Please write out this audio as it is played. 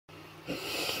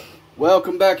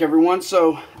Welcome back, everyone.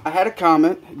 So I had a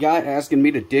comment, a guy asking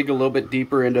me to dig a little bit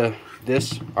deeper into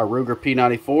this, our Rougarou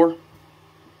P94.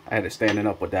 I had it standing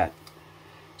up with that.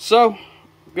 So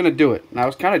I'm gonna do it. And I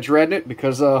was kind of dreading it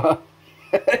because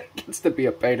it gets to be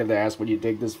a pain in the ass when you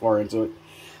dig this far into it.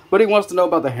 But he wants to know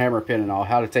about the hammer pin and all,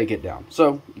 how to take it down.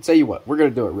 So I'll tell you what, we're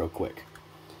gonna do it real quick.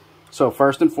 So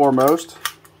first and foremost,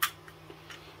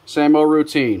 same old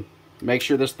routine. Make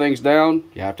sure this thing's down.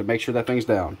 You have to make sure that thing's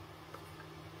down.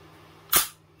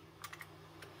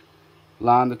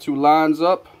 Line the two lines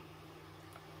up.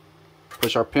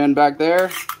 Push our pin back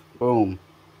there. Boom.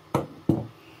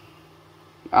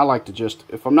 I like to just,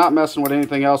 if I'm not messing with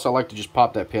anything else, I like to just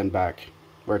pop that pin back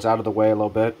where it's out of the way a little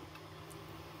bit.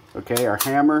 Okay, our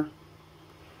hammer.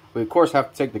 We of course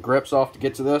have to take the grips off to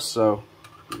get to this, so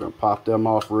we're going to pop them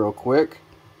off real quick.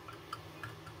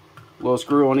 Little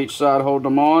screw on each side holding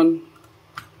them on.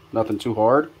 Nothing too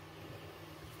hard.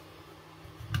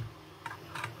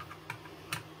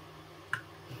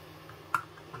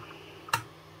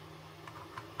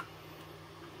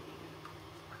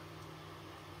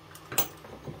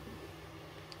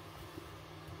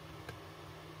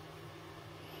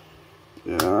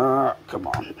 Come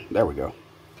on. There we go.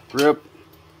 Grip.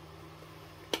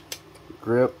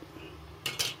 Grip.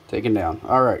 Taken down.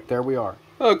 Alright, there we are.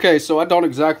 Okay, so I don't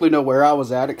exactly know where I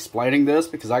was at explaining this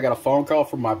because I got a phone call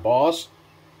from my boss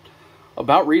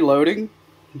about reloading.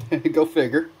 Go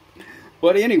figure.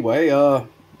 But anyway,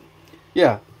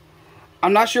 yeah.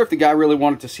 I'm not sure if the guy really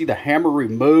wanted to see the hammer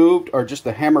removed or just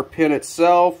the hammer pin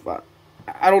itself.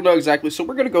 I don't know exactly. So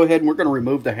we're going to go ahead and we're going to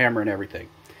remove the hammer and everything.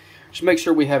 Just make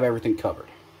sure we have everything covered.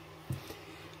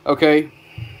 Okay.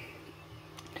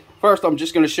 First, I'm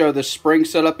just going to show this spring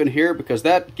setup in here because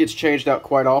that gets changed out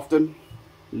quite often.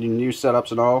 New setups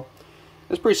and all.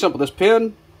 It's pretty simple. This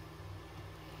pin's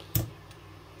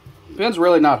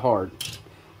really not hard.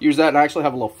 Use that, and I actually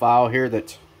have a little file here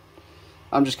that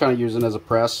I'm just kind of using as a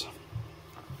press.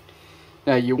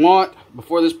 Now you want,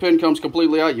 before this pin comes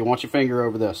completely out, you want your finger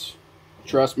over this.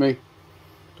 Trust me.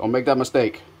 Don't make that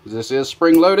mistake. This is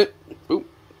spring loaded. Oop,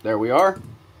 there we are.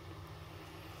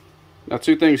 Now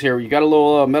two things here. You got a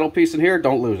little metal piece in here,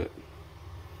 don't lose it.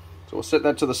 So we'll set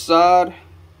that to the side.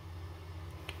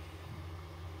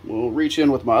 We'll reach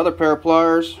in with my other pair of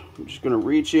pliers. I'm just going to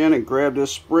reach in and grab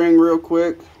this spring real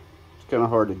quick. It's kind of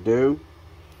hard to do.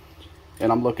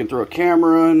 And I'm looking through a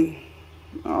camera and,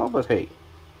 oh, but hey.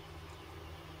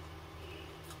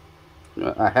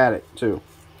 I had it too.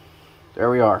 There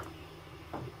we are.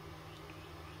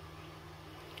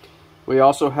 We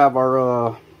also have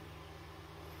our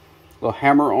little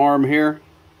hammer arm here.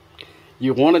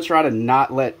 You want to try to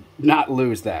not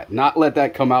lose that. Not let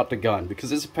that come out the gun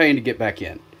because it's a pain to get back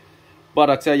in. But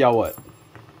I tell y'all what.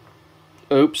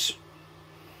 Oops.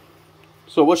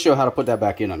 So we'll show how to put that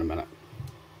back in a minute.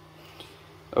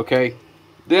 Okay.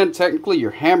 Then technically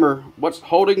your hammer, what's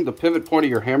holding the pivot point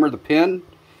of your hammer, the pin,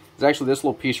 is actually this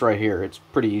little piece right here. It's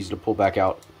pretty easy to pull back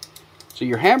out. So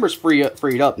your hammer's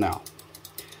freed up now.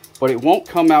 But it won't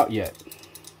come out yet.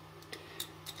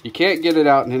 You can't get it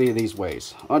out in any of these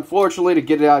ways. Unfortunately, to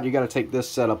get it out, you got to take this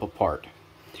setup apart.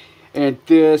 And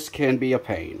this can be a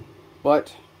pain.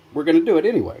 But we're going to do it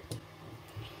anyway.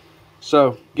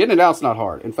 So, getting it out's not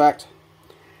hard. In fact,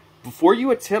 before you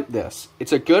attempt this,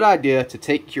 it's a good idea to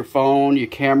take your phone, your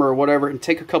camera, or whatever, and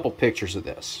take a couple pictures of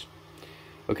this.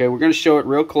 Okay, we're going to show it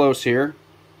real close here.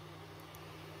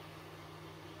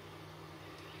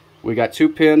 We got two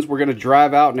pins we're going to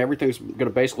drive out, and everything's going to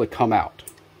basically come out.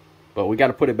 But we got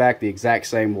to put it back the exact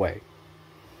same way.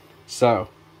 So,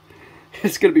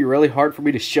 it's going to be really hard for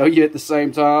me to show you at the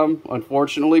same time,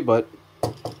 unfortunately, but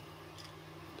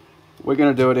we're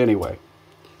going to do it anyway.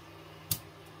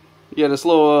 Yeah, this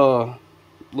little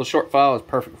short file is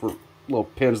perfect for little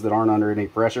pins that aren't under any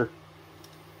pressure.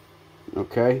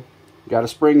 Okay, got a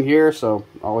spring here, so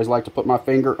I always like to put my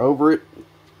finger over it.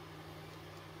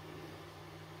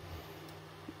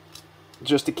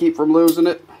 Just to keep from losing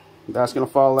it. That's going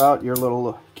to fall out. Your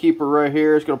little keeper right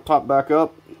here is going to pop back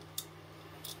up.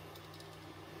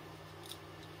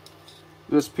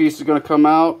 This piece is going to come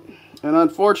out. And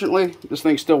unfortunately, this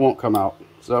thing still won't come out.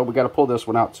 So we got to pull this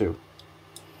one out too.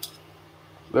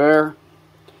 There.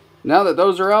 Now that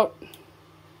those are out,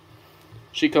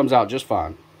 she comes out just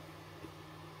fine.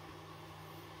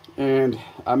 And,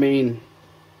 I mean,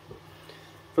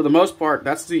 for the most part,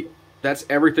 that's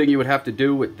everything you would have to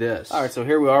do with this. Alright, so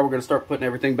here we are. We're going to start putting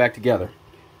everything back together.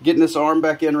 Getting this arm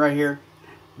back in right here,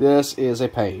 this is a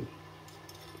pain.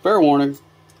 Fair warning.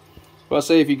 But I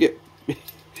say if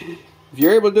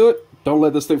you're able to do it, don't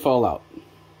let this thing fall out.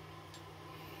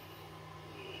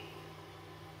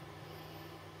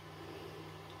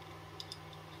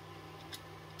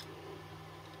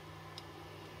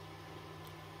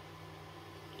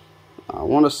 I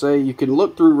want to say you can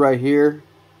look through right here.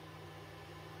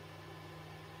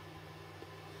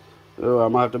 Oh, I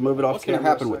might have to move it off. What's going to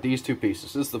happen with these two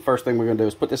pieces? This is the first thing we're going to do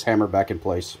is put this hammer back in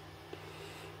place.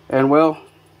 And well,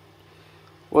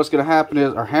 what's going to happen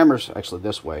is our hammer's actually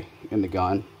this way in the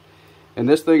gun. And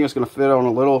this thing is going to fit on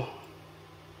a little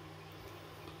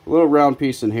round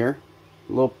piece in here.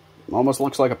 A little, almost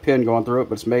looks like a pin going through it,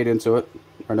 but it's made into it.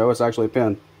 Or no, it's actually a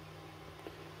pin.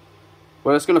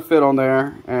 But it's going to fit on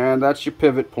there, and that's your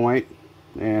pivot point.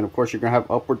 And of course you're going to have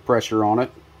upward pressure on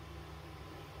it.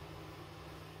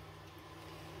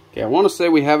 Okay, I want to say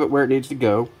we have it where it needs to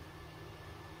go.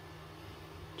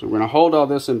 So we're going to hold all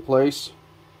this in place.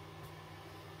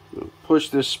 Push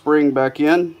this spring back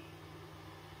in.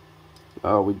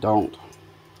 Oh, we don't.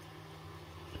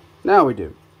 Now we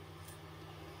do.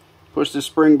 Push this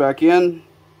spring back in.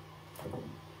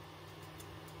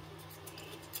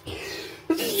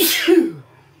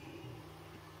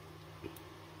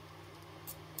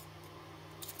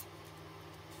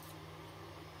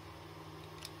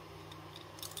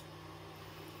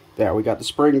 There, we got the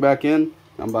spring back in.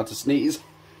 I'm about to sneeze.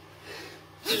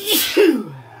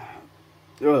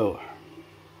 Oh.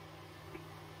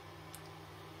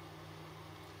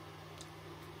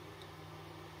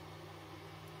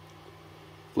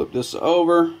 Flip this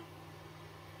over.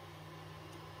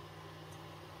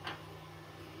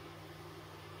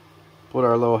 Put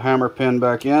our little hammer pin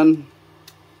back in.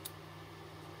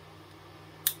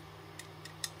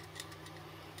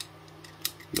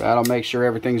 That'll make sure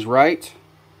everything's right.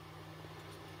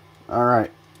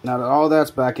 Alright, now that all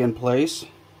that's back in place,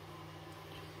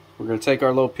 we're going to take our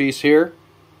little piece here.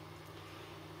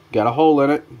 Got a hole in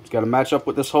it. It's got to match up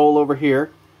with this hole over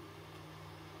here.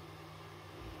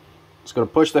 It's going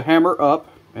to push the hammer up,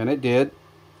 and it did.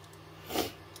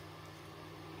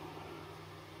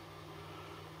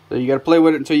 So you got to play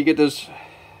with it until you get those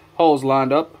holes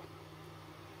lined up.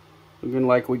 Looking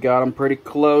like we got them pretty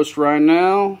close right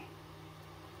now.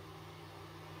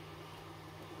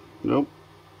 Nope.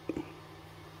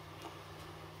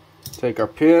 Take our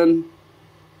pin.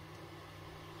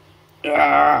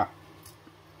 Got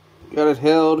it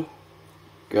held.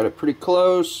 Got it pretty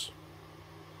close.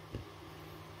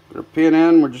 Put our pin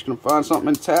in. We're just going to find something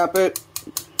and tap it.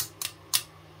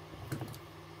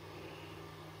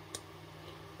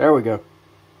 There we go.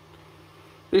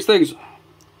 These things,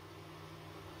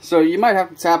 so you might have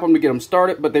to tap them to get them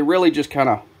started, but they really just kind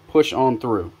of push on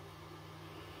through.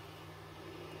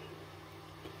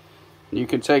 You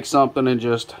can take something and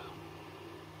just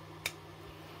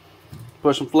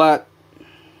push them flat.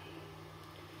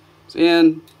 It's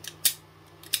in.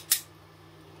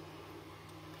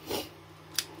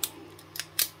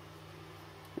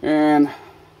 And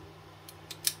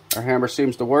our hammer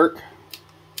seems to work.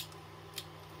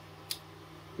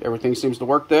 Everything seems to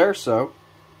work there, so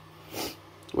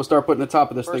we'll start putting the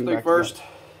top of this thing back first.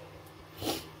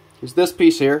 Is this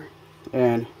piece here,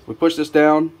 and we push this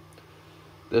down.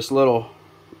 This little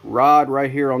rod right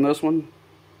here on this one,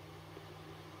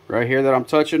 right here that I'm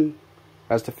touching,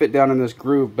 has to fit down in this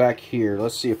groove back here.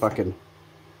 Let's see if I can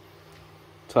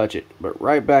touch it. But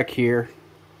right back here,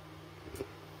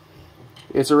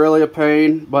 it's really a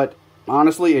pain, but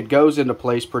honestly it goes into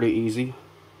place pretty easy.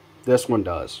 This one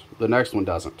does. The next one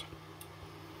doesn't.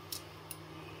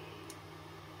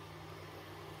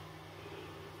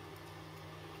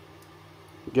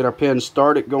 Get our pin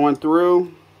started going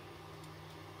through.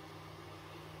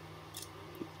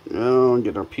 And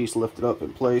get our piece lifted up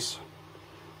in place.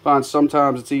 Find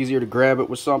sometimes it's easier to grab it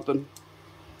with something.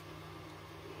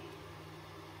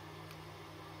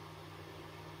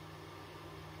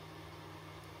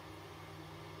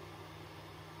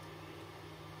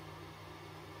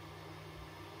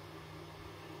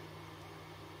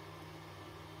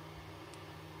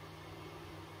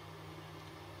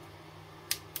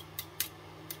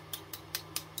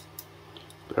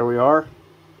 There we are.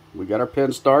 We got our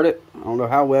pin started. I don't know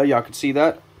how well y'all can see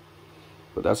that,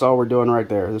 but that's all we're doing right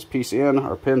there. This piece in,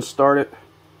 our pin started.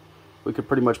 We could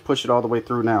pretty much push it all the way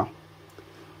through now.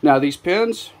 Now these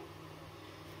pins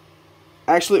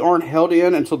actually aren't held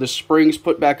in until the spring's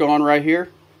put back on right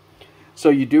here. So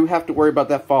you do have to worry about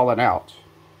that falling out.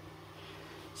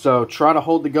 So try to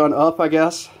hold the gun up, I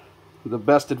guess. The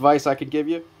best advice I could give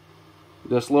you.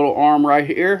 This little arm right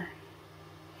here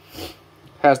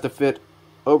has to fit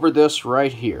over this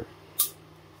right here.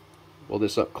 Pull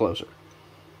this up closer.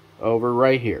 Over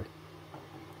right here.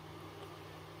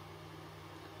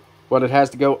 But it has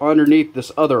to go underneath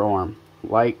this other arm,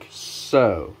 like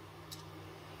so.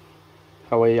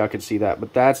 How way y'all can see that,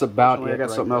 but that's about it. I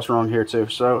got something else wrong here too.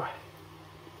 So,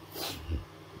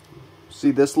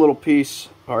 see this little piece,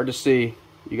 hard to see.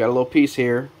 you got a little piece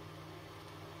here.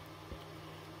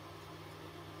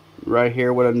 Right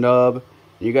here with a nub.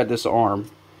 You got this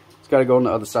arm. It's got to go on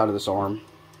the other side of this arm.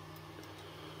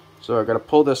 So I got to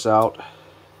pull this out.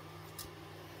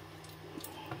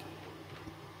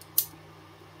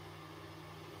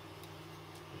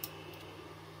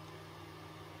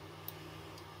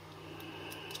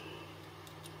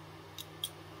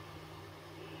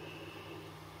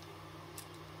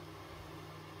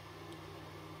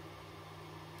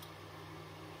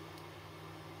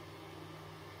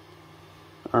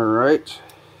 Alright.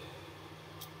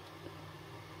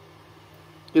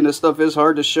 And this stuff is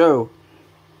hard to show.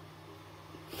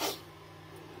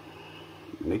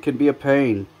 And it can be a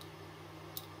pain.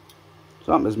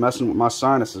 Something is messing with my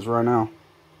sinuses right now.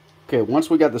 Okay, once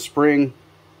we got the spring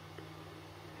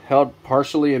held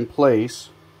partially in place,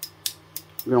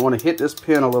 you're going to want to hit this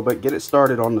pin a little bit, get it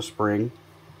started on the spring.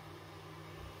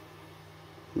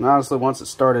 And honestly, once it's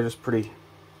started, it's pretty...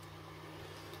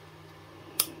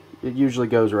 It usually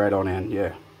goes right on in,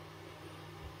 yeah.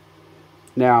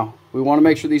 Now, we want to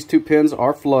make sure these two pins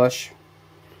are flush.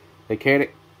 They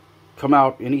can't come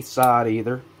out any side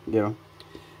either, you know.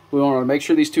 We want to make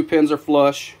sure these two pins are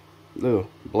flush. Ooh,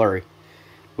 blurry.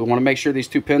 We want to make sure these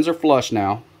two pins are flush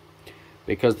now,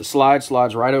 because the slide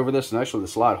slides right over this, and actually the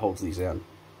slide holds these in,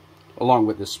 along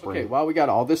with this spring. Okay, while we got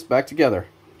all this back together,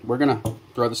 we're going to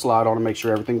throw the slide on and make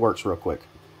sure everything works real quick.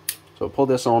 So pull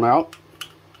this on out.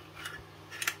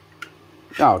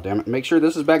 Oh, damn it. Make sure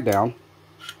this is back down.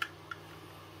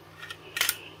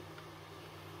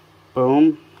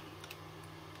 Boom.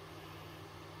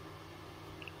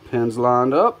 Pins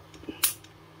lined up.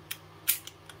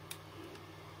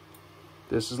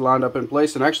 This is lined up in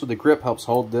place, and actually the grip helps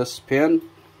hold this pin.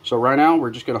 So right now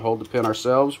we're just going to hold the pin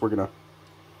ourselves. We don't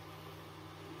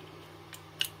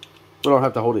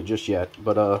have to hold it just yet,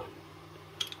 but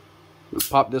we'll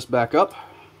pop this back up.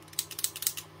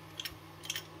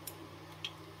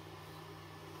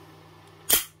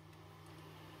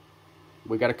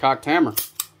 We got a cocked hammer.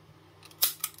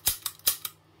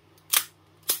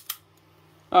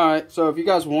 Alright, so if you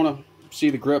guys want to see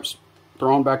the grips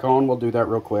thrown back on, we'll do that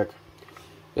real quick.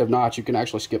 If not, you can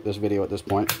actually skip this video at this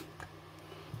point.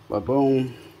 But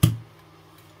boom.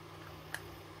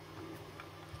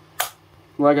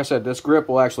 Like I said, this grip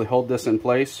will actually hold this in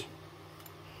place.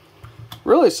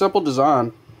 Really simple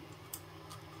design.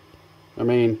 I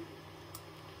mean,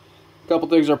 a couple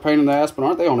things are a pain in the ass, but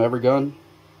aren't they on every gun?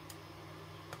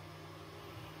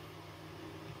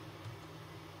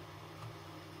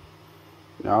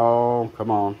 No, come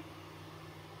on.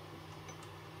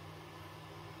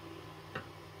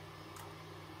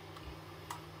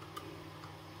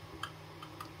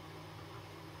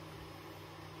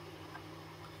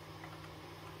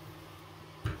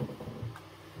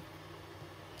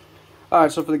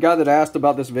 Alright, so for the guy that asked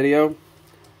about this video,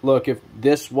 look, if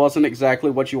this wasn't exactly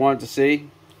what you wanted to see,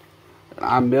 and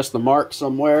I missed the mark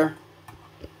somewhere,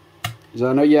 because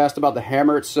I know you asked about the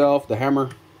hammer itself, the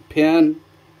hammer pin,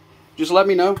 just let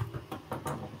me know.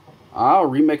 I'll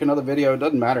remake another video. It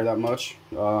doesn't matter that much.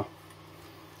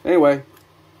 Anyway,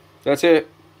 that's it.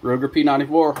 Rougarou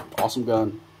P94. Awesome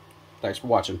gun. Thanks for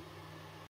watching.